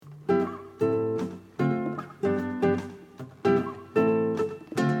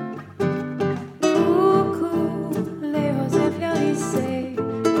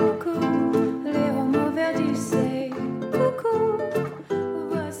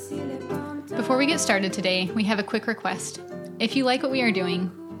Before we get started today, we have a quick request. If you like what we are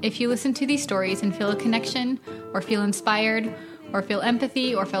doing, if you listen to these stories and feel a connection, or feel inspired, or feel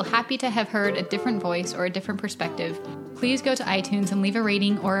empathy, or feel happy to have heard a different voice or a different perspective, please go to iTunes and leave a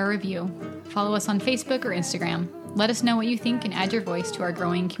rating or a review. Follow us on Facebook or Instagram. Let us know what you think and add your voice to our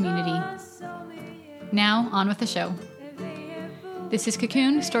growing community. Now, on with the show. This is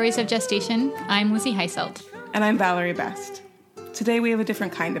Cocoon, Stories of Gestation. I'm Lizzie Heiselt. And I'm Valerie Best. Today we have a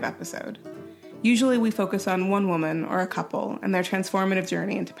different kind of episode. Usually we focus on one woman or a couple and their transformative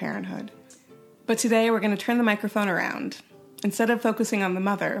journey into parenthood. But today we're going to turn the microphone around. Instead of focusing on the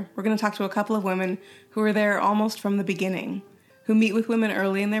mother, we're going to talk to a couple of women who are there almost from the beginning, who meet with women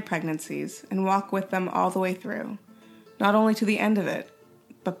early in their pregnancies and walk with them all the way through, not only to the end of it,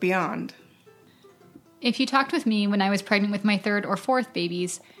 but beyond. If you talked with me when I was pregnant with my third or fourth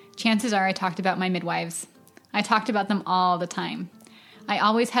babies, chances are I talked about my midwives. I talked about them all the time. I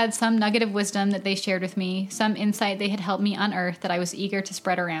always had some nugget of wisdom that they shared with me, some insight they had helped me unearth that I was eager to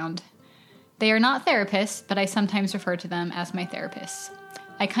spread around. They are not therapists, but I sometimes refer to them as my therapists.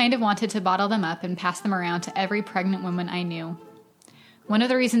 I kind of wanted to bottle them up and pass them around to every pregnant woman I knew. One of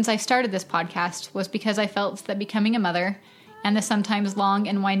the reasons I started this podcast was because I felt that becoming a mother, and the sometimes long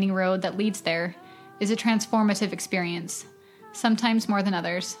and winding road that leads there, is a transformative experience, sometimes more than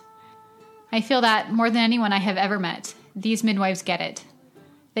others. I feel that, more than anyone I have ever met, these midwives get it.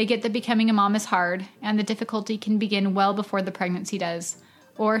 They get that becoming a mom is hard, and the difficulty can begin well before the pregnancy does,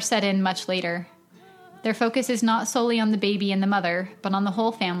 or set in much later. Their focus is not solely on the baby and the mother, but on the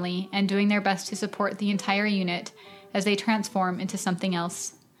whole family, and doing their best to support the entire unit as they transform into something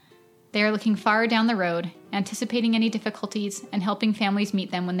else. They are looking far down the road, anticipating any difficulties, and helping families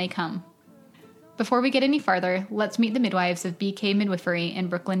meet them when they come. Before we get any farther, let's meet the midwives of BK Midwifery in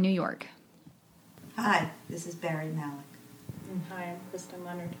Brooklyn, New York. Hi, this is Barry Malik. Hi, I'm Kristen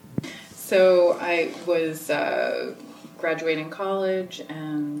Leonard. So I was graduating college,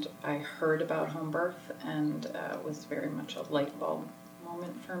 and I heard about home birth, and it was very much a light bulb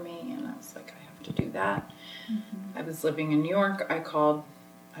moment for me, and I was like, I have to do that. Mm-hmm. I was living in New York.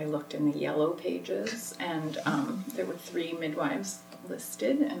 I looked in the yellow pages, and there were 3 midwives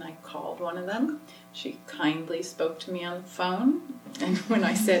listed, and I called one of them. She kindly spoke to me on the phone, and when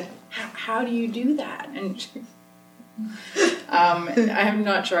I said, how do you do that? And she, I'm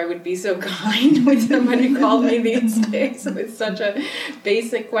not sure I would be so kind with someone who called me these days with such a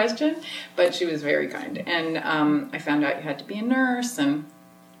basic question, but she was very kind. And I found out you had to be a nurse, and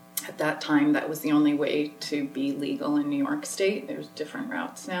at that time that was the only way to be legal in New York State. There's different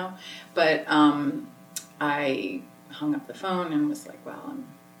routes now, but I hung up the phone and was like, well, I'm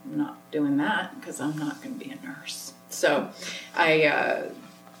not doing that because I'm not going to be a nurse. So I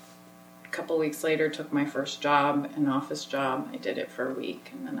a couple weeks later took my first job, an office job. I did it for a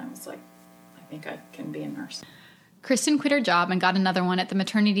week, and then I was like, I think I can be a nurse. Kristen quit her job and got another one at the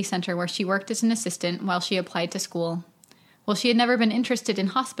maternity center where she worked as an assistant while she applied to school. While she had never been interested in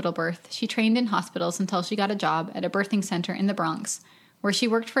hospital birth, she trained in hospitals until she got a job at a birthing center in the Bronx, where she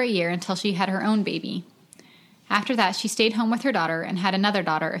worked for a year until she had her own baby. After that, she stayed home with her daughter and had another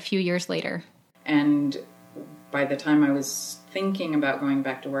daughter a few years later. And by the time I was thinking about going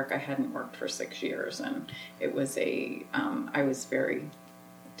back to work, I hadn't worked for 6 years, and it was I was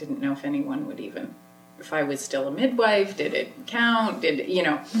didn't know if anyone would even, if I was still a midwife, did it count,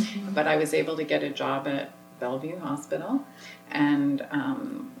 mm-hmm. But I was able to get a job at Bellevue Hospital, and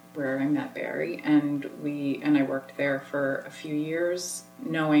where I met Barry, and I worked there for a few years,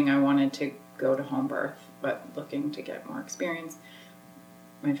 knowing I wanted to go to home birth, but looking to get more experience.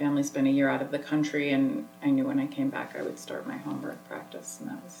 My family's been a year out of the country, and I knew when I came back I would start my home birth practice, and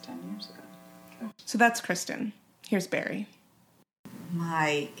that was 10 years ago. So that's Kristen. Here's Barry.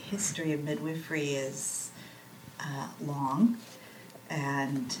 My history of midwifery is long,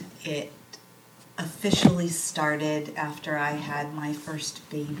 and it officially started after I had my first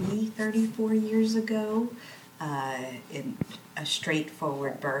baby 34 years ago, in a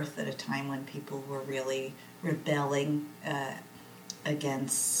straightforward birth at a time when people were really rebelling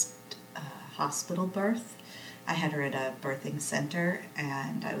against hospital birth. I had her at a birthing center,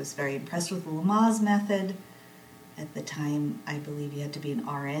 and I was very impressed with the Lamaze method. At the time, I believe you had to be an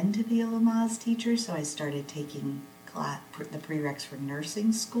RN to be a Lamaze teacher, so I started taking the prereqs for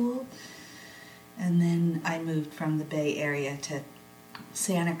nursing school. And then I moved from the Bay Area to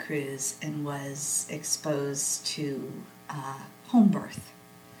Santa Cruz and was exposed to home birth.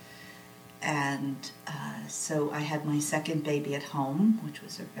 And so I had my second baby at home, which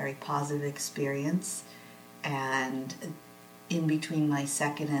was a very positive experience. And in between my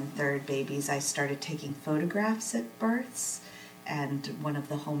second and third babies, I started taking photographs at births and one of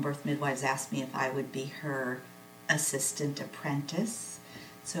the home birth midwives asked me if I would be her assistant apprentice.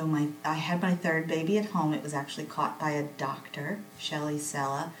 So I had my third baby at home. It was actually caught by a doctor, Shelley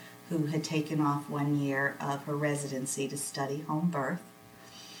Sella, who had taken off 1 year of her residency to study home birth.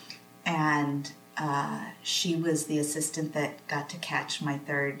 And she was the assistant that got to catch my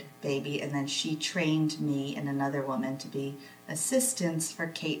third baby, and then she trained me and another woman to be assistants for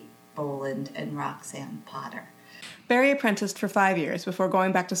Kate Boland and Roxanne Potter. Barry apprenticed for 5 years before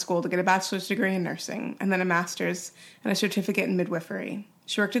going back to school to get a bachelor's degree in nursing and then a master's and a certificate in midwifery.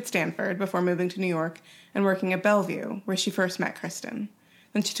 She worked at Stanford before moving to New York and working at Bellevue, where she first met Kristen.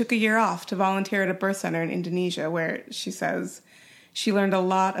 Then she took a year off to volunteer at a birth center in Indonesia, where, she says, she learned a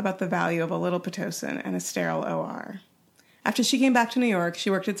lot about the value of a little Pitocin and a sterile OR. After she came back to New York, she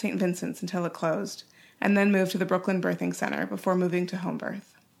worked at St. Vincent's until it closed, and then moved to the Brooklyn Birthing Center before moving to home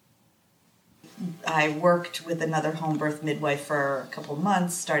birth. I worked with another home birth midwife for a couple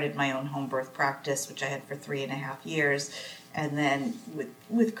months, started my own home birth practice, which I had for 3.5 years, and then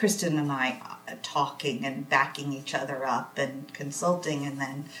with Kristen and I talking and backing each other up and consulting, and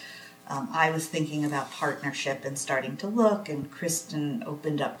then I was thinking about partnership and starting to look, and Kristen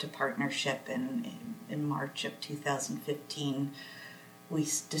opened up to partnership in March of 2015. We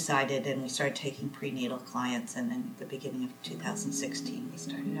decided, and we started taking prenatal clients, and in the beginning of 2016 we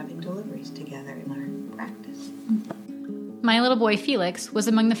started having deliveries together in our practice. My little boy Felix was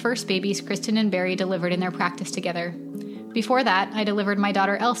among the first babies Kristen and Barry delivered in their practice together. Before that, I delivered my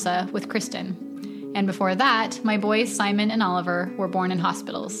daughter Elsa with Kristen. And before that, my boys Simon and Oliver were born in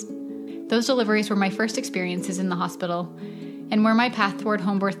hospitals. Those deliveries were my first experiences in the hospital, and where my path toward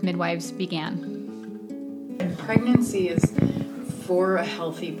home birth midwives began. And pregnancy is, for a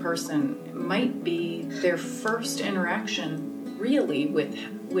healthy person, might be their first interaction really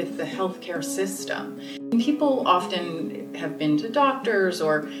with the healthcare system. People often have been to doctors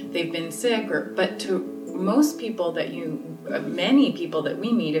or they've been sick, but to most people many people that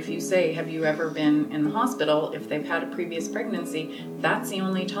we meet, if you say, have you ever been in the hospital, if they've had a previous pregnancy, that's the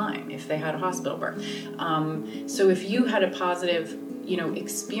only time if they had a hospital birth. So if you had a positive,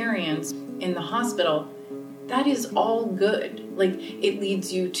 experience in the hospital, that is all good. Like, it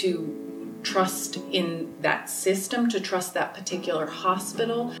leads you to trust in that system, to trust that particular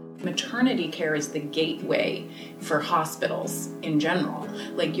hospital. Maternity care is the gateway for hospitals in general.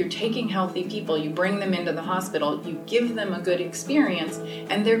 Like, you're taking healthy people, you bring them into the hospital, you give them a good experience,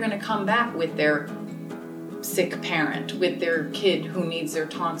 and they're going to come back with their sick parent, with their kid who needs their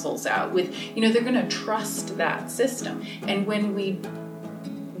tonsils out, they're going to trust that system. And when we,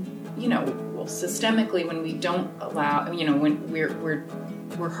 systemically, when we don't allow, when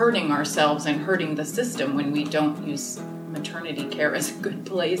we're hurting ourselves and hurting the system when we don't use maternity care as a good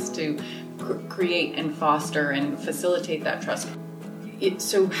place to create and foster and facilitate that trust.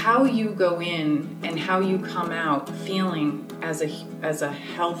 So how you go in and how you come out feeling as a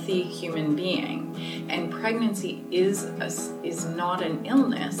healthy human being, and pregnancy is not an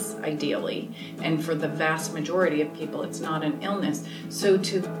illness, ideally, and for the vast majority of people it's not an illness. So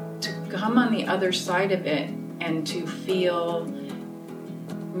to come on the other side of it and to feel,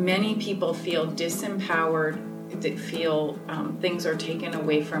 many people feel disempowered, that feel things are taken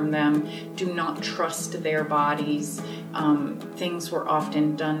away from them, do not trust their bodies. Things were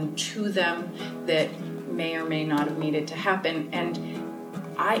often done to them that may or may not have needed to happen. And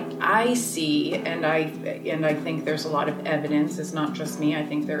I see, and I think there's a lot of evidence, it's not just me, I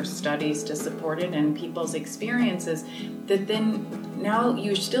think there are studies to support it and people's experiences, that then now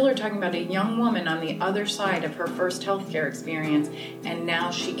you still are talking about a young woman on the other side of her first healthcare experience, and now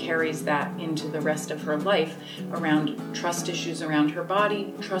she carries that into the rest of her life around trust issues around her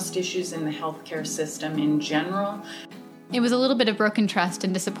body, trust issues in the healthcare system in general. It was a little bit of broken trust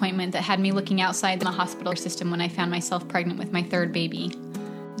and disappointment that had me looking outside the hospital system when I found myself pregnant with my third baby.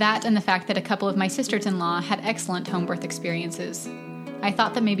 That and the fact that a couple of my sisters-in-law had excellent home birth experiences. I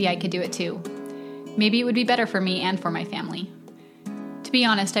thought that maybe I could do it too. Maybe it would be better for me and for my family. To be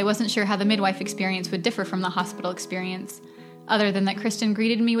honest, I wasn't sure how the midwife experience would differ from the hospital experience, other than that Kristen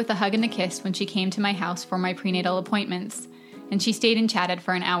greeted me with a hug and a kiss when she came to my house for my prenatal appointments, and she stayed and chatted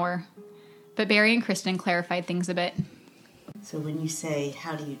for an hour. But Barry and Kristen clarified things a bit. So when you say,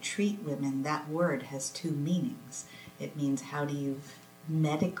 how do you treat women, that word has two meanings. It means, how do you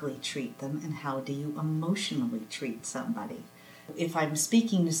medically treat them, and how do you emotionally treat somebody? If I'm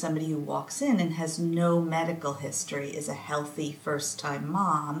speaking to somebody who walks in and has no medical history, is a healthy first-time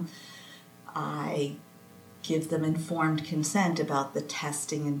mom, I give them informed consent about the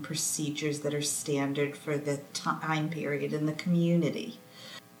testing and procedures that are standard for the time period in the community.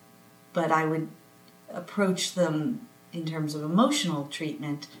 But I would approach them in terms of emotional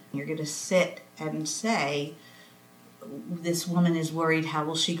treatment, you're going to sit and say, this woman is worried, how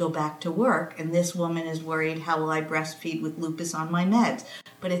will she go back to work? And this woman is worried, how will I breastfeed with lupus on my meds?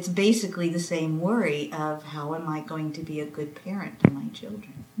 But it's basically the same worry of how am I going to be a good parent to my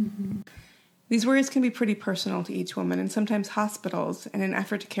children? Mm-hmm. These worries can be pretty personal to each woman, and sometimes hospitals, in an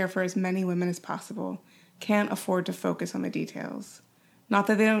effort to care for as many women as possible, can't afford to focus on the details. Not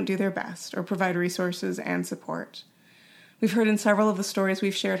that they don't do their best or provide resources and support. We've heard in several of the stories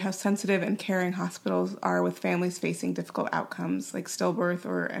we've shared how sensitive and caring hospitals are with families facing difficult outcomes like stillbirth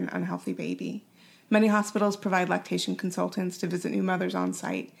or an unhealthy baby. Many hospitals provide lactation consultants to visit new mothers on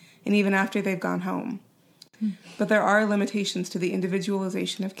site, and even after they've gone home. But there are limitations to the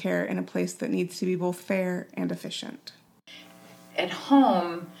individualization of care in a place that needs to be both fair and efficient. At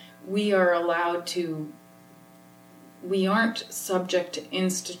home, we aren't subject to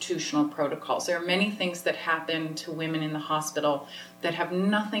institutional protocols. There are many things that happen to women in the hospital that have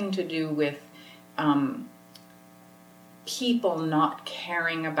nothing to do with people not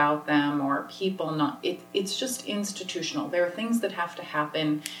caring about them or people not, it's just institutional. There are things that have to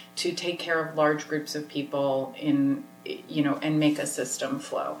happen to take care of large groups of people and make a system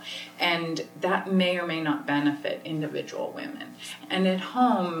flow. And that may or may not benefit individual women. And at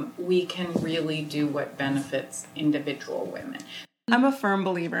home, we can really do what benefits individual women. I'm a firm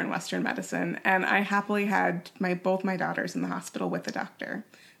believer in Western medicine, and I happily had both my daughters in the hospital with the doctor.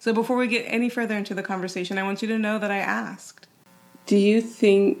 So before we get any further into the conversation, I want you to know that I asked. Do you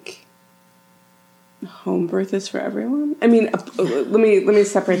think home birth is for everyone? I mean, let me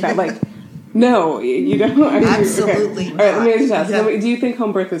separate that. Like, no, you don't. Absolutely okay. not. All right, let me just ask. Do you think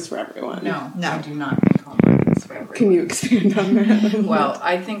home birth is for everyone? No, I do not think home birth is for everyone. Can you expand on that? Well,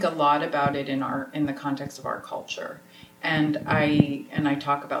 I think a lot about it in the context of our culture. And I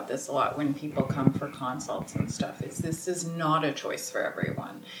talk about this a lot when people come for consults and stuff. This is not a choice for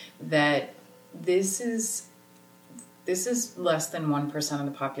everyone. That this is less than 1% of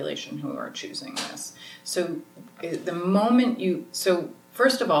the population who are choosing this. So the moment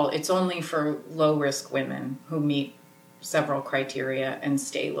first of all, it's only for low risk women who meet several criteria and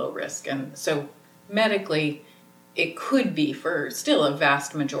stay low risk. And so medically, it could be for still a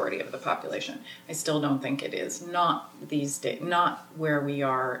vast majority of the population. I still don't think it is. Not these days, not where we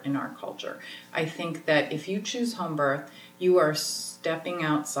are in our culture. I think that if you choose home birth, you are stepping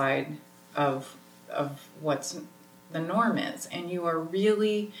outside of what's the norm is, and you are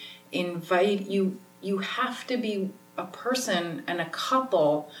really you have to be a person and a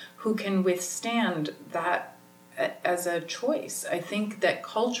couple who can withstand that as a choice. I think that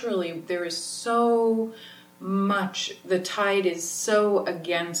culturally there is so much, the tide is so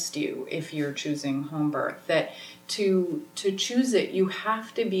against you if you're choosing home birth, that to choose it, you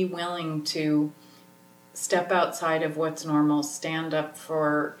have to be willing to step outside of what's normal, stand up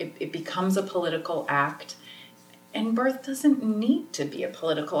for it. It becomes a political act, and birth doesn't need to be a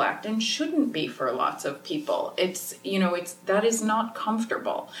political act and shouldn't be for lots of people. That is not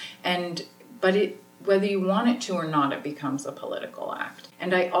comfortable, but whether you want it to or not, it becomes a political act.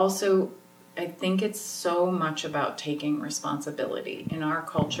 And I think it's so much about taking responsibility. In our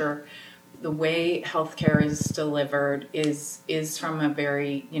culture, the way healthcare is delivered is from a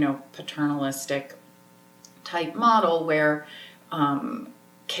very, paternalistic type model where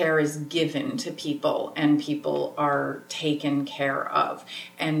care is given to people and people are taken care of.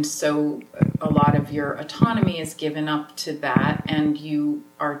 And so a lot of your autonomy is given up to that and you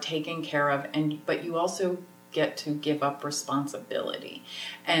are taken care of, but you also get to give up responsibility.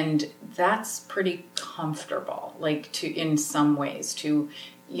 And that's pretty comfortable, in some ways, to,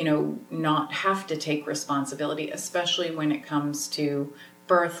 not have to take responsibility, especially when it comes to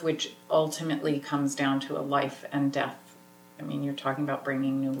birth, which ultimately comes down to a life and death. I mean, you're talking about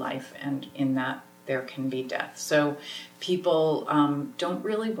bringing new life, and in that there can be death. So people don't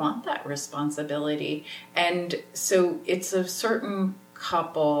really want that responsibility. And so it's a certain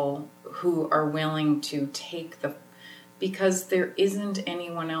couple who are willing to take because there isn't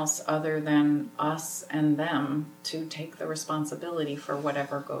anyone else other than us and them to take the responsibility for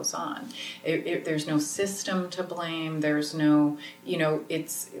whatever goes on. There's no system to blame. There's no,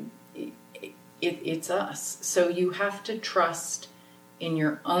 it's us. So you have to trust in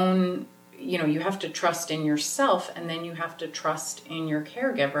your own, you have to trust in yourself, and then you have to trust in your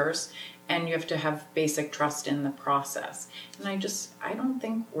caregivers, and you have to have basic trust in the process. And I don't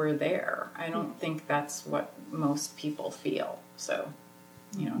think we're there. I don't think that's what most people feel. So,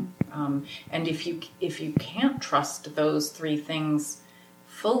 and if you can't trust those three things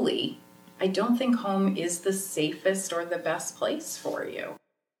fully, I don't think home is the safest or the best place for you.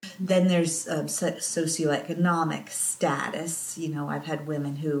 Then there's socioeconomic status. I've had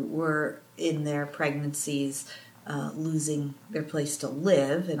women who were in their pregnancies losing their place to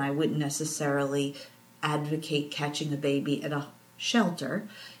live, and I wouldn't necessarily advocate catching a baby at a shelter.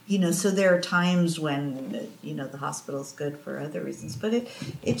 So there are times when, the hospital's good for other reasons. But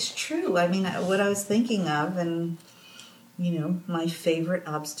it's true. I mean, what I was thinking of, and, my favorite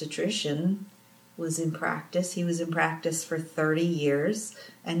obstetrician was in practice. He was in practice for 30 years,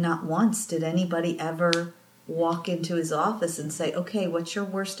 and not once did anybody ever walk into his office and say, okay, what's your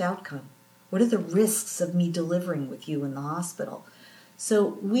worst outcome? What are the risks of me delivering with you in the hospital?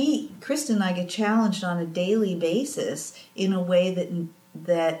 So Kristen and I get challenged on a daily basis in a way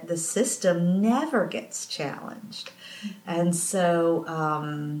that the system never gets challenged. And so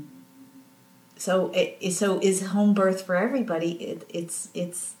is home birth for everybody?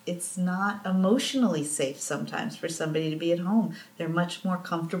 It's not emotionally safe sometimes for somebody to be at home. They're much more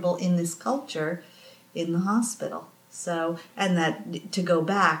comfortable in this culture in the hospital. So, and that, to go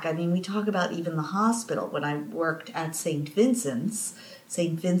back, I mean, we talk about even the hospital. When I worked at St. Vincent's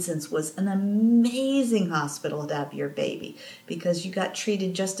was an amazing hospital to have your baby, because you got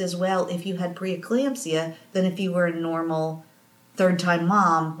treated just as well if you had preeclampsia than if you were a normal third-time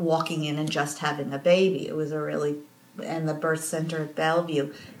mom walking in and just having a baby. It was and the birth center at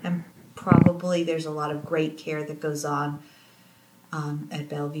Bellevue. And probably there's a lot of great care that goes on at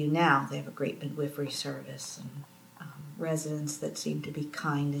Bellevue now. They have a great midwifery service and residents that seem to be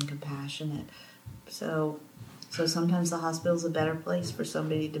kind and compassionate. So sometimes the hospital's a better place for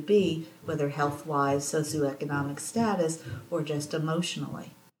somebody to be, whether health-wise, socioeconomic status, or just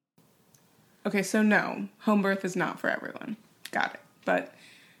emotionally. Okay, so no, home birth is not for everyone. Got it. But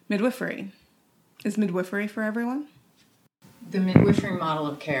midwifery. Is midwifery for everyone? The midwifery model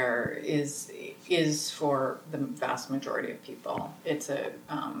of care is for the vast majority of people. It's a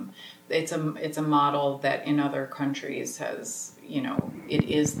model that in other countries has, it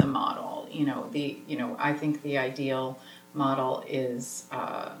is the model. I think the ideal model is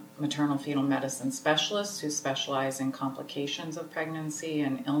maternal fetal medicine specialists who specialize in complications of pregnancy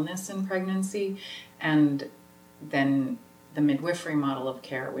and illness in pregnancy, and then the midwifery model of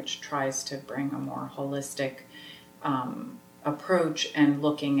care, which tries to bring a more holistic approach and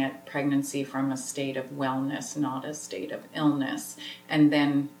looking at pregnancy from a state of wellness, not a state of illness, and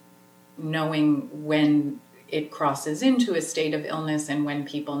then knowing when it crosses into a state of illness and when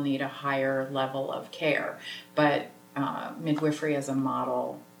people need a higher level of care. But midwifery as a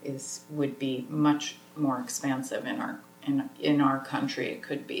model would be much more expansive in our country. It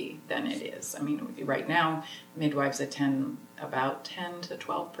could be than it is. I mean, right now, midwives attend about 10 to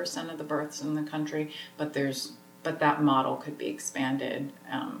 12% of the births in the country, but that model could be expanded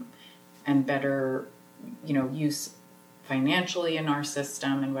and better, use financially in our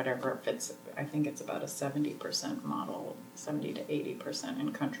system and whatever. I think it's about a 70% model, 70 to 80%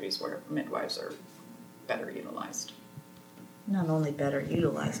 in countries where midwives are better utilized. Not only better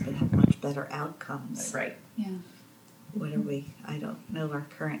utilized, but have much better outcomes. Right. Yeah. What are we? I don't know our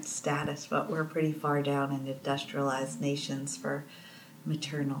current status, but we're pretty far down in industrialized nations for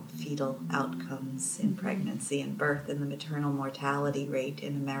maternal fetal outcomes in pregnancy and birth, and the maternal mortality rate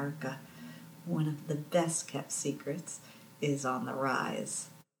in America, one of the best kept secrets, is on the rise.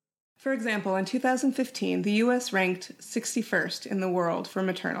 For example, in 2015, the U.S. ranked 61st in the world for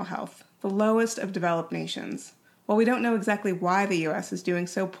maternal health, the lowest of developed nations. While we don't know exactly why the U.S. is doing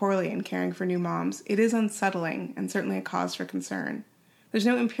so poorly in caring for new moms, it is unsettling and certainly a cause for concern. There's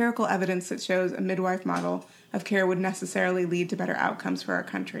no empirical evidence that shows a midwife model of care would necessarily lead to better outcomes for our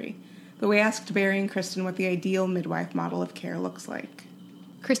country, but we asked Barry and Kristen what the ideal midwife model of care looks like.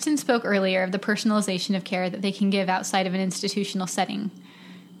 Kristen spoke earlier of the personalization of care that they can give outside of an institutional setting.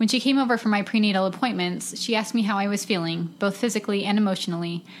 When she came over for my prenatal appointments, she asked me how I was feeling, both physically and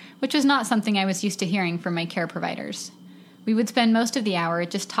emotionally, which was not something I was used to hearing from my care providers. We would spend most of the hour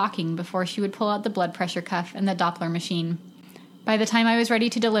just talking before she would pull out the blood pressure cuff and the Doppler machine. By the time I was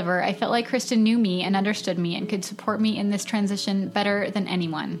ready to deliver, I felt like Kristen knew me and understood me and could support me in this transition better than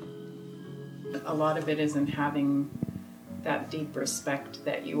anyone. A lot of it is in having that deep respect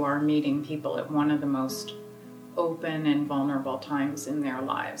that you are meeting people at one of the most open and vulnerable times in their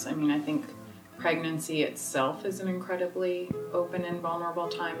lives. I mean, I think pregnancy itself is an incredibly open and vulnerable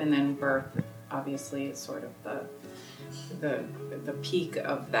time, and then birth obviously is sort of the peak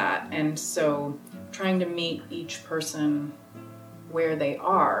of that. And so trying to meet each person where they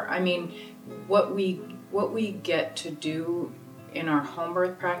are. I mean, what we get to do in our home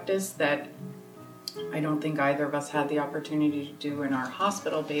birth practice that I don't think either of us had the opportunity to do in our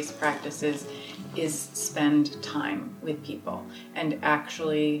hospital-based practices is spend time with people and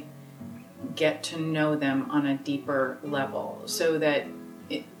actually get to know them on a deeper level, so that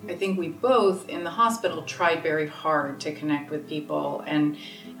I think we both in the hospital tried very hard to connect with people and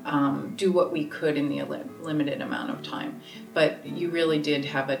do what we could in the limited amount of time. But you really did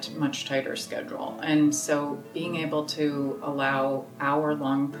have a much tighter schedule. And so being able to allow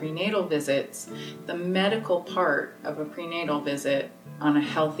hour-long prenatal visits, the medical part of a prenatal visit on a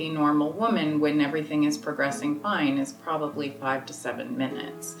healthy, normal woman when everything is progressing fine is probably 5 to 7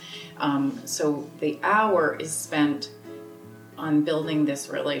 minutes. So the hour is spent on building this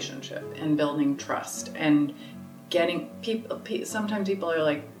relationship and building trust and getting people. Sometimes people are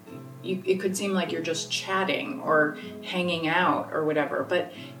like, it could seem like you're just chatting or hanging out or whatever,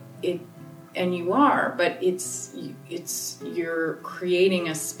 but you are, but it's you're creating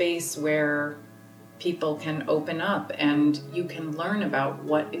a space where people can open up and you can learn about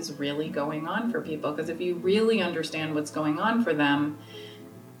what is really going on for people. Because if you really understand what's going on for them,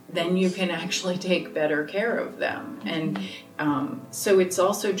 then you can actually take better care of them. And so it's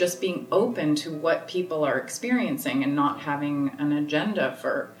also just being open to what people are experiencing and not having an agenda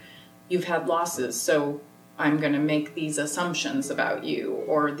for, you've had losses, so I'm going to make these assumptions about you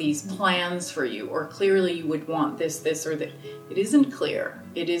or these plans for you, or clearly you would want this, or that. It isn't clear.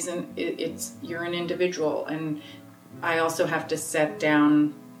 It isn't, it's you're an individual. And I also have to set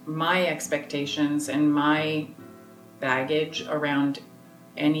down my expectations and my baggage around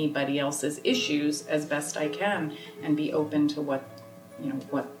anybody else's issues as best I can and be open to what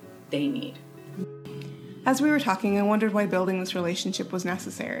they need. As we were talking, I wondered why building this relationship was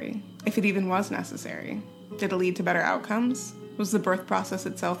necessary, if it even was necessary. Did it lead to better outcomes? Was the birth process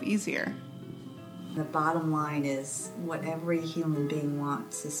itself easier? The bottom line is what every human being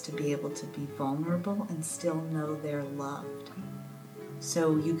wants is to be able to be vulnerable and still know they're loved.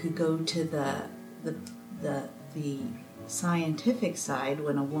 So you could go to the scientific side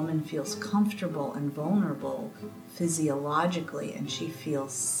when a woman feels comfortable and vulnerable physiologically and she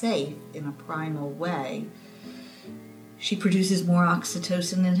feels safe in a primal way. She produces more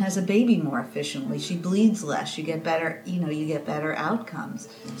oxytocin and has a baby more efficiently. She bleeds less. You get better, you get better outcomes.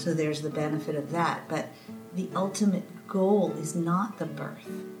 So there's the benefit of that. But the ultimate goal is not the birth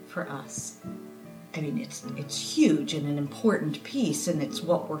for us. I mean, it's huge and an important piece, and it's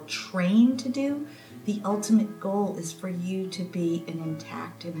what we're trained to do. The ultimate goal is for you to be an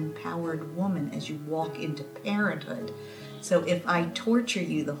intact and empowered woman as you walk into parenthood. So if I torture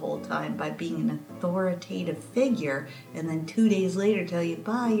you the whole time by being an authoritative figure and then 2 days later tell you,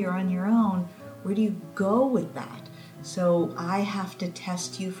 bye, you're on your own, where do you go with that? So I have to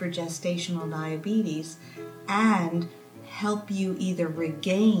test you for gestational diabetes and help you either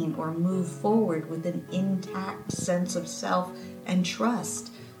regain or move forward with an intact sense of self and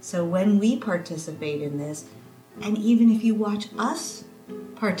trust. So when we participate in this, and even if you watch us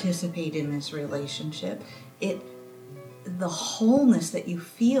participate in this relationship, the wholeness that you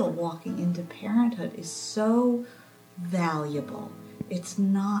feel walking into parenthood is so valuable. It's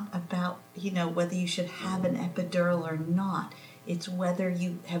not about, whether you should have an epidural or not. It's whether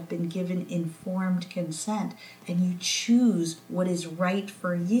you have been given informed consent and you choose what is right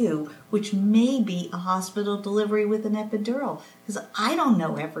for you, which may be a hospital delivery with an epidural, because I don't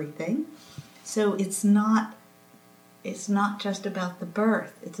know everything. So it's not just about the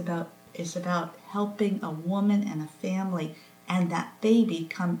birth. It's about helping a woman and a family and that baby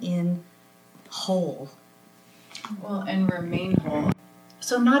come in whole. Well, and remain whole.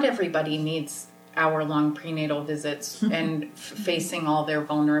 So not everybody needs hour-long prenatal visits and facing all their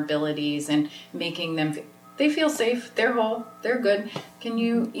vulnerabilities and making them they feel safe, they're whole, they're good. Can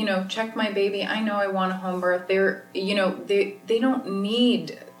you check my baby? I know I want a home birth. They don't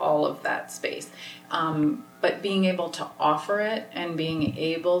need all of that space. But being able to offer it and being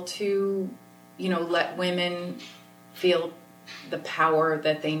able to let women feel the power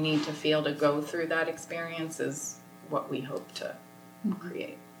that they need to feel to go through that experience is what we hope to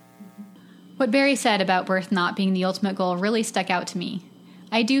create. What Barry said about birth not being the ultimate goal really stuck out to me.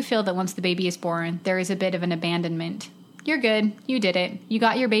 I do feel that once the baby is born, there is a bit of an abandonment. You're good, you did it, you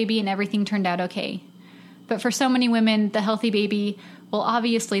got your baby and everything turned out okay. But for so many women, the healthy baby, well,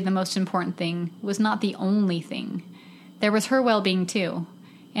 obviously the most important thing, was not the only thing. There was her well-being too,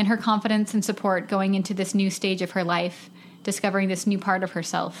 and her confidence and support going into this new stage of her life, discovering this new part of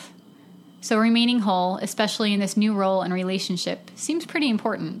herself. So remaining whole, especially in this new role and relationship, seems pretty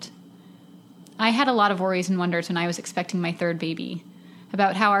important. I had a lot of worries and wonders when I was expecting my third baby,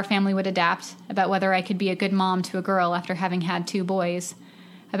 about how our family would adapt, about whether I could be a good mom to a girl after having had 2 boys,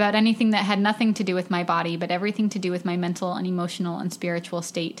 about anything that had nothing to do with my body, but everything to do with my mental and emotional and spiritual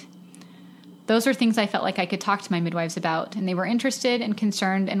state. Those were things I felt like I could talk to my midwives about, and they were interested and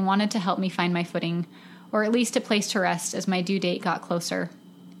concerned and wanted to help me find my footing, or at least a place to rest as my due date got closer.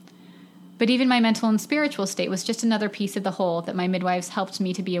 But even my mental and spiritual state was just another piece of the whole that my midwives helped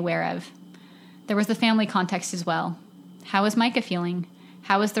me to be aware of. There was the family context as well. How was Micah feeling?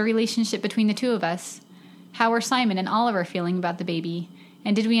 How was the relationship between the two of us? How were Simon and Oliver feeling about the baby?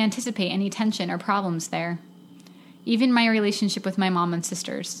 And did we anticipate any tension or problems there? Even my relationship with my mom and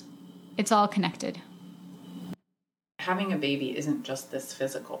sisters. It's all connected. Having a baby isn't just this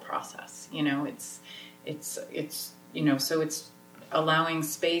physical process. It's so it's allowing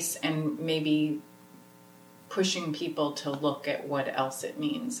space and maybe pushing people to look at what else it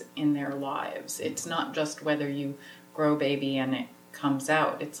means in their lives. It's not just whether you grow a baby and it comes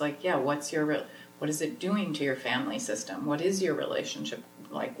out. It's like, what is it doing to your family system? What is your relationship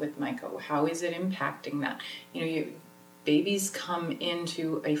like with Micah? How is it impacting that? Babies come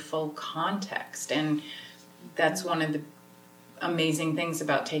into a full context, and that's one of the amazing things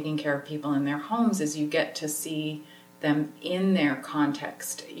about taking care of people in their homes is you get to see them in their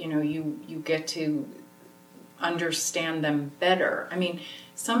context. You get to understand them better. I mean,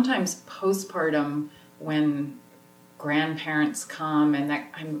 sometimes postpartum, when grandparents come, and that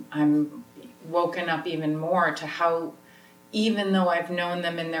I'm woken up even more to how, even though I've known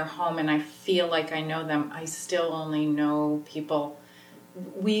them in their home and I feel like I know them, I still only know people.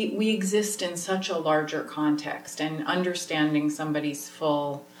 We exist in such a larger context, and understanding somebody's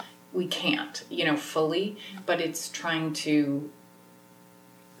full, we can't, fully, but it's trying to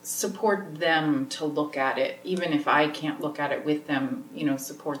support them to look at it, even if I can't look at it with them,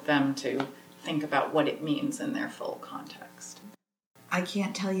 support them to think about what it means in their full context. I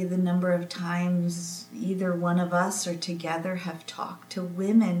can't tell you the number of times either one of us or together have talked to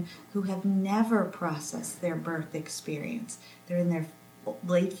women who have never processed their birth experience. They're in their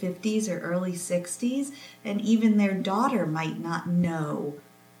late 50s or early 60s, and even their daughter might not know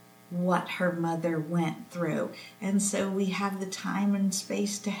what her mother went through. And so we have the time and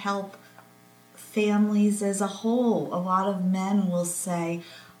space to help families as a whole. A lot of men will say,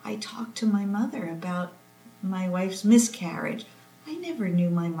 I talked to my mother about my wife's miscarriage. I never knew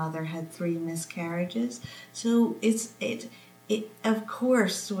my mother had 3 miscarriages. So it of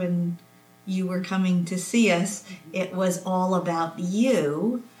course, when you were coming to see us, it was all about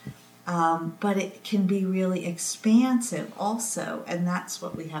you. But it can be really expansive also, and that's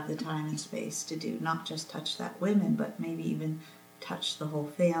what we have the time and space to do, not just touch that women, but maybe even touch the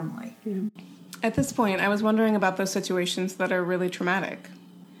whole family. At this point, I was wondering about those situations that are really traumatic.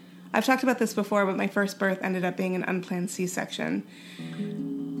 I've talked about this before, but my first birth ended up being an unplanned C-section,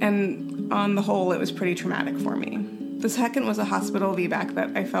 and on the whole, it was pretty traumatic for me. The second was a hospital VBAC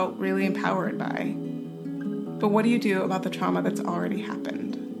that I felt really empowered by. But what do you do about the trauma that's already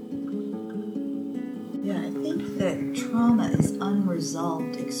happened? Yeah, I think that trauma is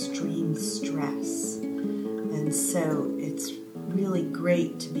unresolved extreme stress. And so it's really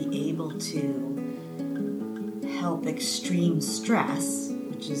great to be able to help extreme stress,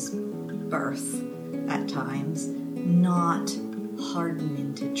 which is birth at times, not harden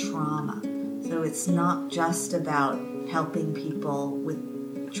into trauma. So it's not just about helping people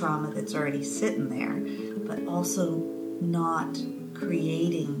with trauma that's already sitting there, but also not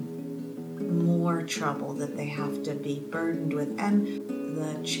creating more trouble that they have to be burdened with, and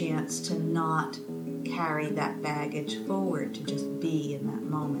the chance to not carry that baggage forward, to just be in that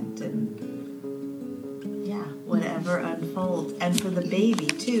moment and whatever unfolds. And for the baby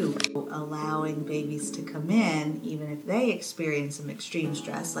too, allowing babies to come in even if they experience some extreme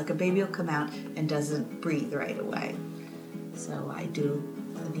stress. Like a baby will come out and doesn't breathe right away, so I do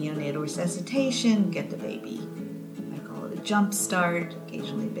a neonatal resuscitation, get the baby, jump start.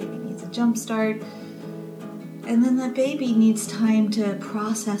 Occasionally a baby needs a jump start, and then that baby needs time to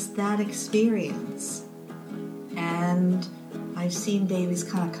process that experience. And I've seen babies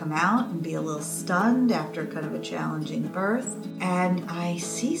kind of come out and be a little stunned after kind of a challenging birth, and I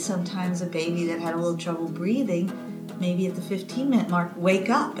see sometimes a baby that had a little trouble breathing, maybe at the 15-minute mark, wake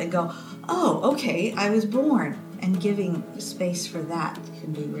up and go, oh, okay, I was born. And giving space for that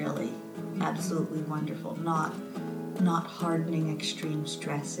can be really absolutely wonderful, not hardening extreme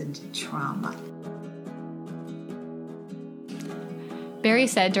stress into trauma. Barry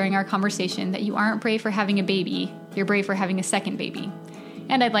said during our conversation that you aren't brave for having a baby, you're brave for having a second baby.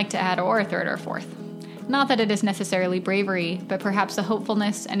 And I'd like to add, or a third or fourth. Not that it is necessarily bravery, but perhaps a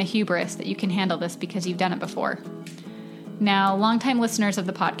hopefulness and a hubris that you can handle this because you've done it before. Now, longtime listeners of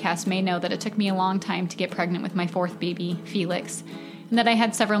the podcast may know that it took me a long time to get pregnant with my 4th baby, Felix, and that I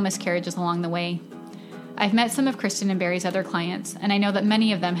had several miscarriages along the way. I've met some of Kristen and Barry's other clients, and I know that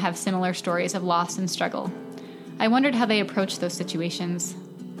many of them have similar stories of loss and struggle. I wondered how they approach those situations.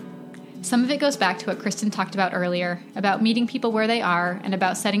 Some of it goes back to what Kristen talked about earlier, about meeting people where they are and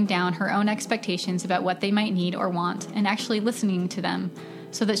about setting down her own expectations about what they might need or want and actually listening to them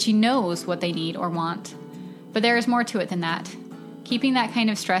so that she knows what they need or want. But there is more to it than that. Keeping that kind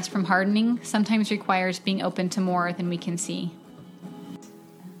of stress from hardening sometimes requires being open to more than we can see.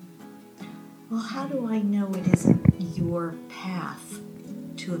 Well, how do I know it isn't your path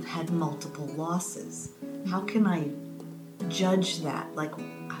to have had multiple losses? How can I judge that? Like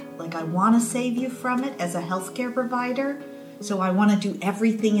I want to save you from it as a healthcare provider, so I want to do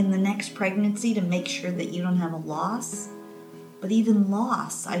everything in the next pregnancy to make sure that you don't have a loss. But even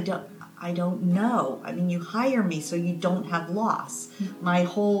loss, I don't know. I mean, you hire me so you don't have loss. My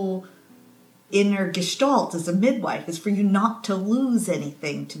whole inner gestalt as a midwife is for you not to lose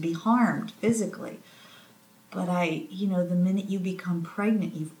anything, to be harmed physically. But the minute you become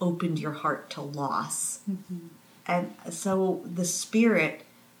pregnant, you've opened your heart to loss. Mm-hmm. And so the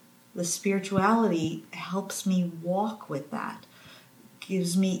spirituality helps me walk with that.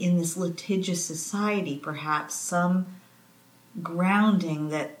 Gives me, in this litigious society, perhaps some grounding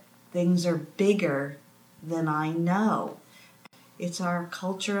that things are bigger than I know. It's our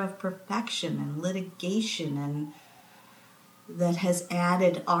culture of perfection and litigation, and that has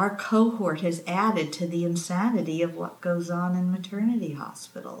added, our cohort has added to the insanity of what goes on in maternity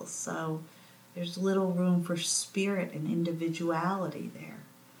hospitals. So there's little room for spirit and individuality there.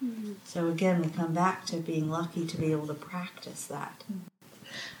 Mm-hmm. So again, we come back to being lucky to be able to practice that.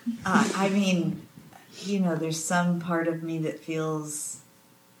 There's some part of me that feels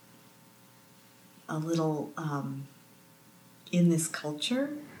a little in this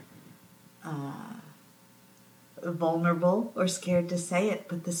culture, vulnerable or scared to say it,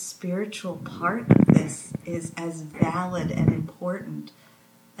 but the spiritual part of this is as valid and important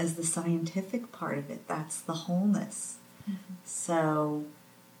as the scientific part of it. That's the wholeness. Mm-hmm. So,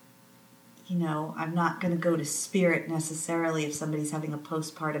 I'm not going to go to spirit necessarily if somebody's having a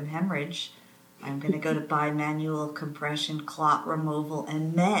postpartum hemorrhage. I'm going to go to bimanual compression, clot removal,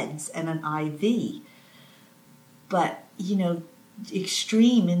 and meds, and an IV. But,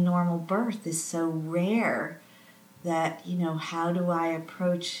 extreme in normal birth is so rare that, how do I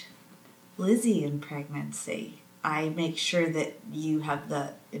approach Lizzie in pregnancy? I make sure that you have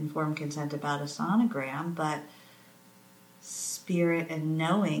the informed consent about a sonogram, but spirit and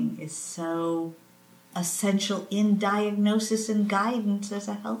knowing is so essential in diagnosis and guidance as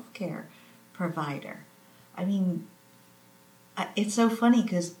a healthcare provider. I mean, it's so funny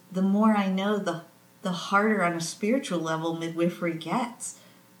because the more I know, the harder on a spiritual level midwifery gets.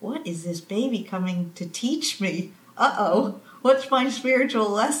 What is this baby coming to teach me? Uh-oh, what's my spiritual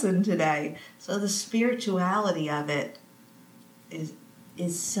lesson today? So the spirituality of it is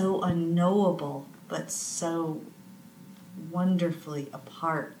so unknowable, but so wonderfully a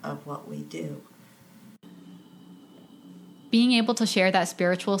part of what we do. Being able to share that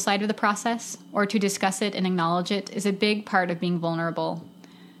spiritual side of the process, or to discuss it and acknowledge it, is a big part of being vulnerable.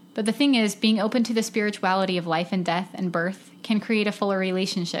 But the thing is, being open to the spirituality of life and death and birth can create a fuller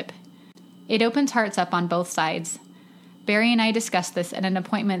relationship. It opens hearts up on both sides. Barry and I discussed this at an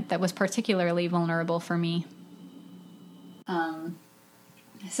appointment that was particularly vulnerable for me.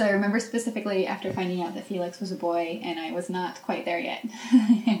 So I remember specifically after finding out that Felix was a boy, and I was not quite there yet.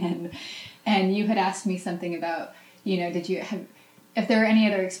 and you had asked me something about, did you have, if there were any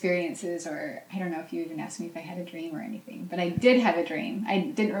other experiences, or I don't know if you even asked me if I had a dream or anything, but I did have a dream. I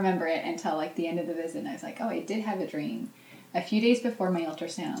didn't remember it until the end of the visit, and I was like, oh, I did have a dream a few days before my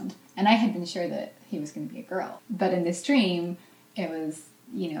ultrasound, and I had been sure that he was going to be a girl. But in this dream, it was,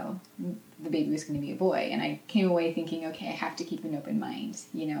 the baby was going to be a boy, and I came away thinking, okay, I have to keep an open mind.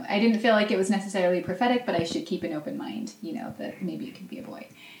 I didn't feel like it was necessarily prophetic, but I should keep an open mind, that maybe it could be a boy.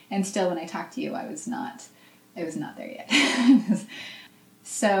 And still, when I talked to you, I was not there yet.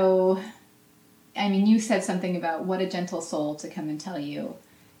 So, you said something about what a gentle soul to come and tell you,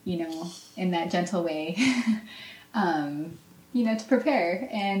 in that gentle way, to prepare.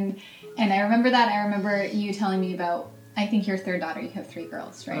 And I remember that. I remember you telling me about, I think your third daughter, you have 3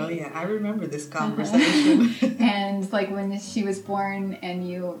 girls, right? Oh yeah, I remember this conversation. And when she was born and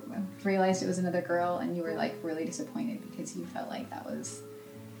you realized it was another girl, and you were really disappointed because you felt like that was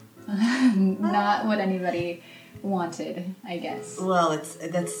not what anybody wanted, I guess. Well,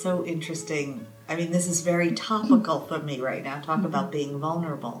 that's so interesting. This is very topical for me right now. Talk about being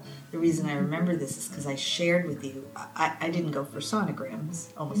vulnerable. The reason I remember this is because I shared with you, I didn't go for sonograms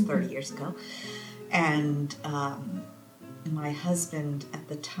almost 30 years ago. And my husband at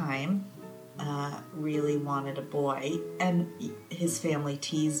the time really wanted a boy, and his family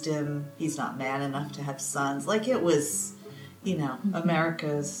teased him. He's not man enough to have sons. Like, it was,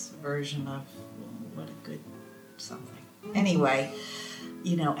 America's version of what a good something. Anyway,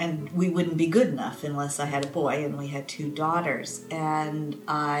 and we wouldn't be good enough unless I had a boy, and we had 2 daughters. And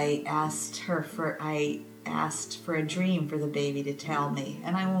I asked for a dream for the baby to tell me,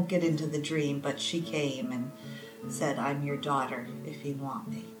 and I won't get into the dream, but she came and said, "I'm your daughter if you want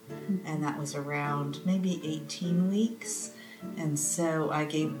me." And that was around maybe 18 weeks. And so I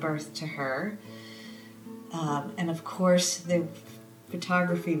gave birth to her. And of course, the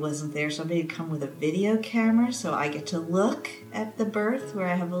photography wasn't there. Somebody had come with a video camera, so I get to look at the birth where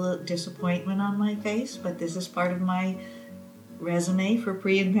I have a little disappointment on my face. But this is part of my resume for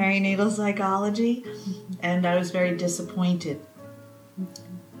pre- and perinatal psychology. And I was very disappointed.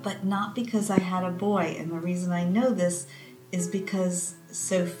 But not because I had a boy. And the reason I know this is because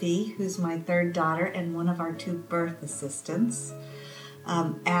Sophie, who's my 3rd daughter and one of our 2 birth assistants,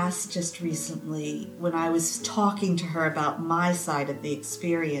 asked just recently, when I was talking to her about my side of the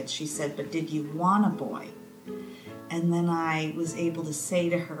experience, she said, "But did you want a boy?" And then I was able to say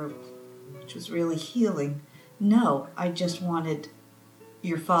to her, which was really healing, "No, I just wanted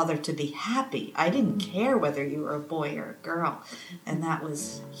your father to be happy. I didn't care whether you were a boy or a girl." And that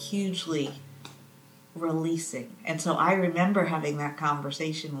was hugely releasing. And so I remember having that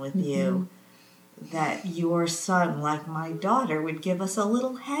conversation with you, that your son, like my daughter, would give us a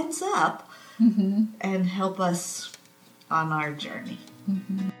little heads up and help us on our journey.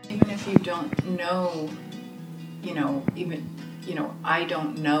 Even if you don't know, I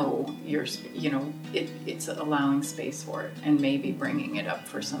don't know it's allowing space for it, and maybe bringing it up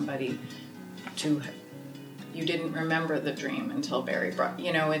for somebody you didn't remember the dream until Barry brought,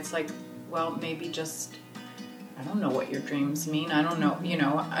 it's like, well, maybe just, I don't know what your dreams mean. I don't know,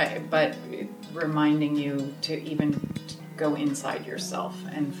 but reminding you to even go inside yourself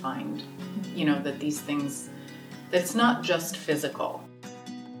and find, that these things, that it's not just physical.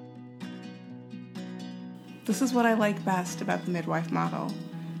 This is what I like best about the midwife model.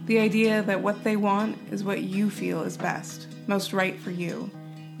 The idea that what they want is what you feel is best, most right for you,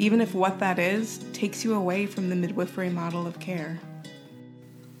 even if what that is takes you away from the midwifery model of care.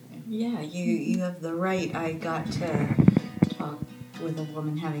 Yeah, you have the right. I got to talk with a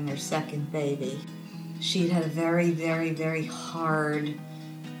woman having her 2nd baby. She'd had a very, very, very hard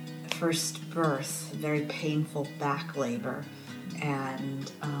first birth, very painful back labor.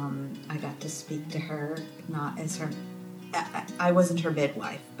 And I got to speak to her, not as her... I wasn't her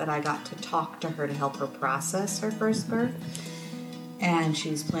midwife, but I got to talk to her to help her process her first birth. And she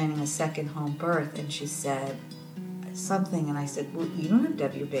was planning a 2nd home birth, and she said something, and I said, "Well, you don't have to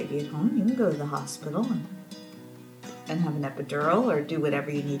have your baby at home. You can go to the hospital and have an epidural or do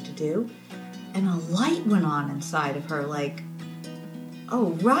whatever you need to do." And a light went on inside of her, like,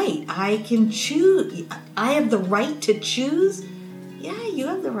 oh, right, I can choose. I have the right to choose? Yeah, you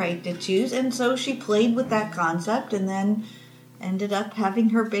have the right to choose. And so she played with that concept and then ended up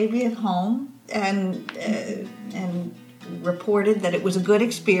having her baby at home and reported that it was a good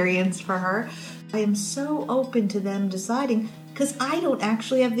experience for her. I am so open to them deciding, because I don't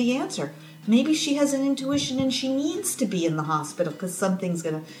actually have the answer. Maybe she has an intuition and she needs to be in the hospital because something's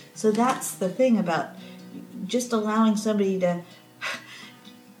going to... So that's the thing about just allowing somebody to...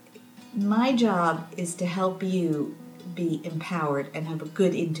 My job is to help you be empowered and have a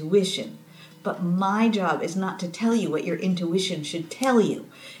good intuition. But my job is not to tell you what your intuition should tell you.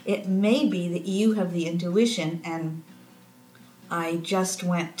 It may be that you have the intuition, and I just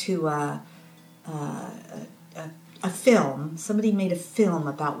went to a film. Somebody made a film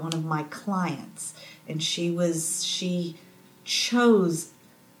about one of my clients, and she chose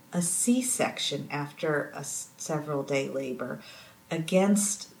a C-section after a several-day labor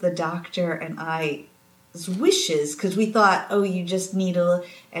against the doctor and I's wishes, because we thought, oh, you just need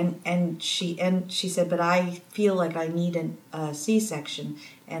and she said, but I feel like I need a C-section.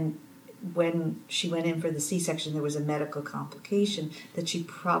 And when she went in for the C-section, there was a medical complication that she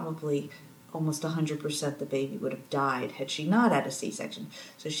probably almost 100% the baby would have died had she not had a C-section.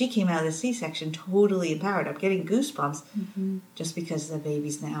 So she came out of the C-section totally empowered. I'm getting goosebumps just because the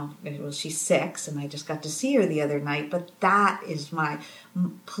baby's now, well, she's 6, and I just got to see her the other night. But that is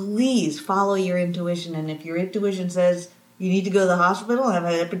please follow your intuition. And if your intuition says you need to go to the hospital and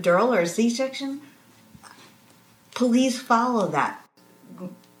have an epidural or a C-section, please follow that.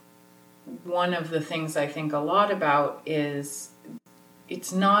 One of the things I think a lot about is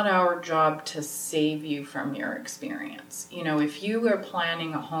it's not our job to save you from your experience. You know, if you are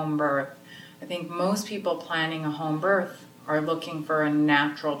planning a home birth, I think most people planning a home birth are looking for a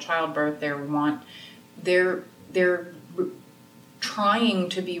natural childbirth. They're trying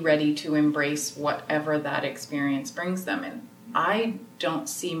to be ready to embrace whatever that experience brings them. And I don't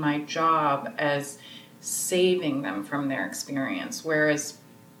see my job as saving them from their experience. Whereas,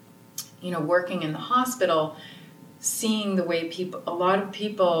 working in the hospital, seeing the way a lot of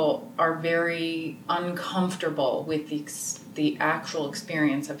people are very uncomfortable with the actual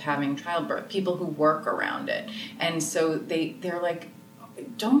experience of having childbirth, people who work around it. And so they're like,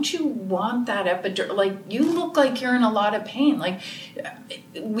 don't you want that epidural? Like, you look like you're in a lot of pain. Like,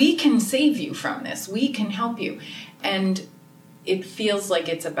 we can save you from this. We can help you. And it feels like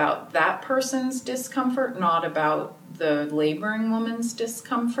it's about that person's discomfort, not about the laboring woman's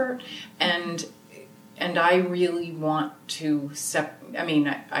discomfort. And I really want to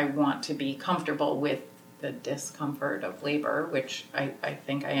I want to be comfortable with the discomfort of labor, which I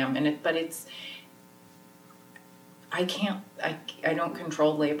think I am in it, but I don't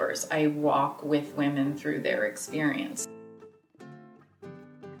control labors. I walk with women through their experience.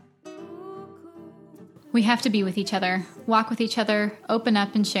 We have to be with each other, walk with each other, open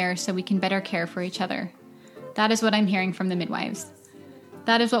up and share so we can better care for each other. That is what I'm hearing from the midwives.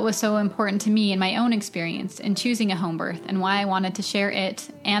 That is what was so important to me in my own experience in choosing a home birth and why I wanted to share it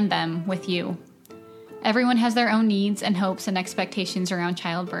and them with you. Everyone has their own needs and hopes and expectations around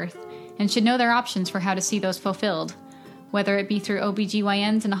childbirth and should know their options for how to see those fulfilled, whether it be through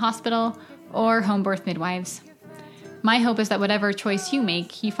OBGYNs in a hospital or home birth midwives. My hope is that whatever choice you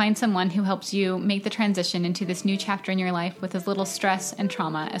make, you find someone who helps you make the transition into this new chapter in your life with as little stress and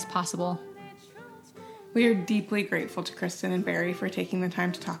trauma as possible. We are deeply grateful to Kristen and Barry for taking the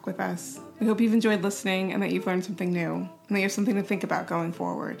time to talk with us. We hope you've enjoyed listening and that you've learned something new and that you have something to think about going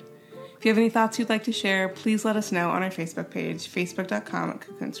forward. If you have any thoughts you'd like to share, please let us know on our Facebook page,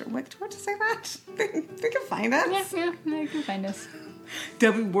 facebook.com/Cocoon. Wait, do I have to say that? They can find us. Yeah, you can find us.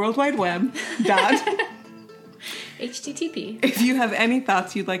 World Wide Web. HTTP. If you have any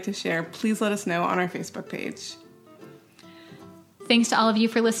thoughts you'd like to share, please let us know on our Facebook page. Thanks to all of you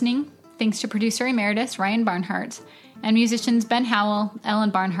for listening. Thanks to producer emeritus Ryan Barnhart and musicians Ben Howell, Ellen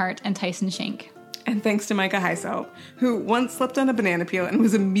Barnhart, and Tyson Schenk. And thanks to Micah Heisel, who once slipped on a banana peel and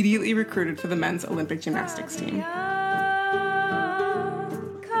was immediately recruited for the men's Olympic gymnastics team.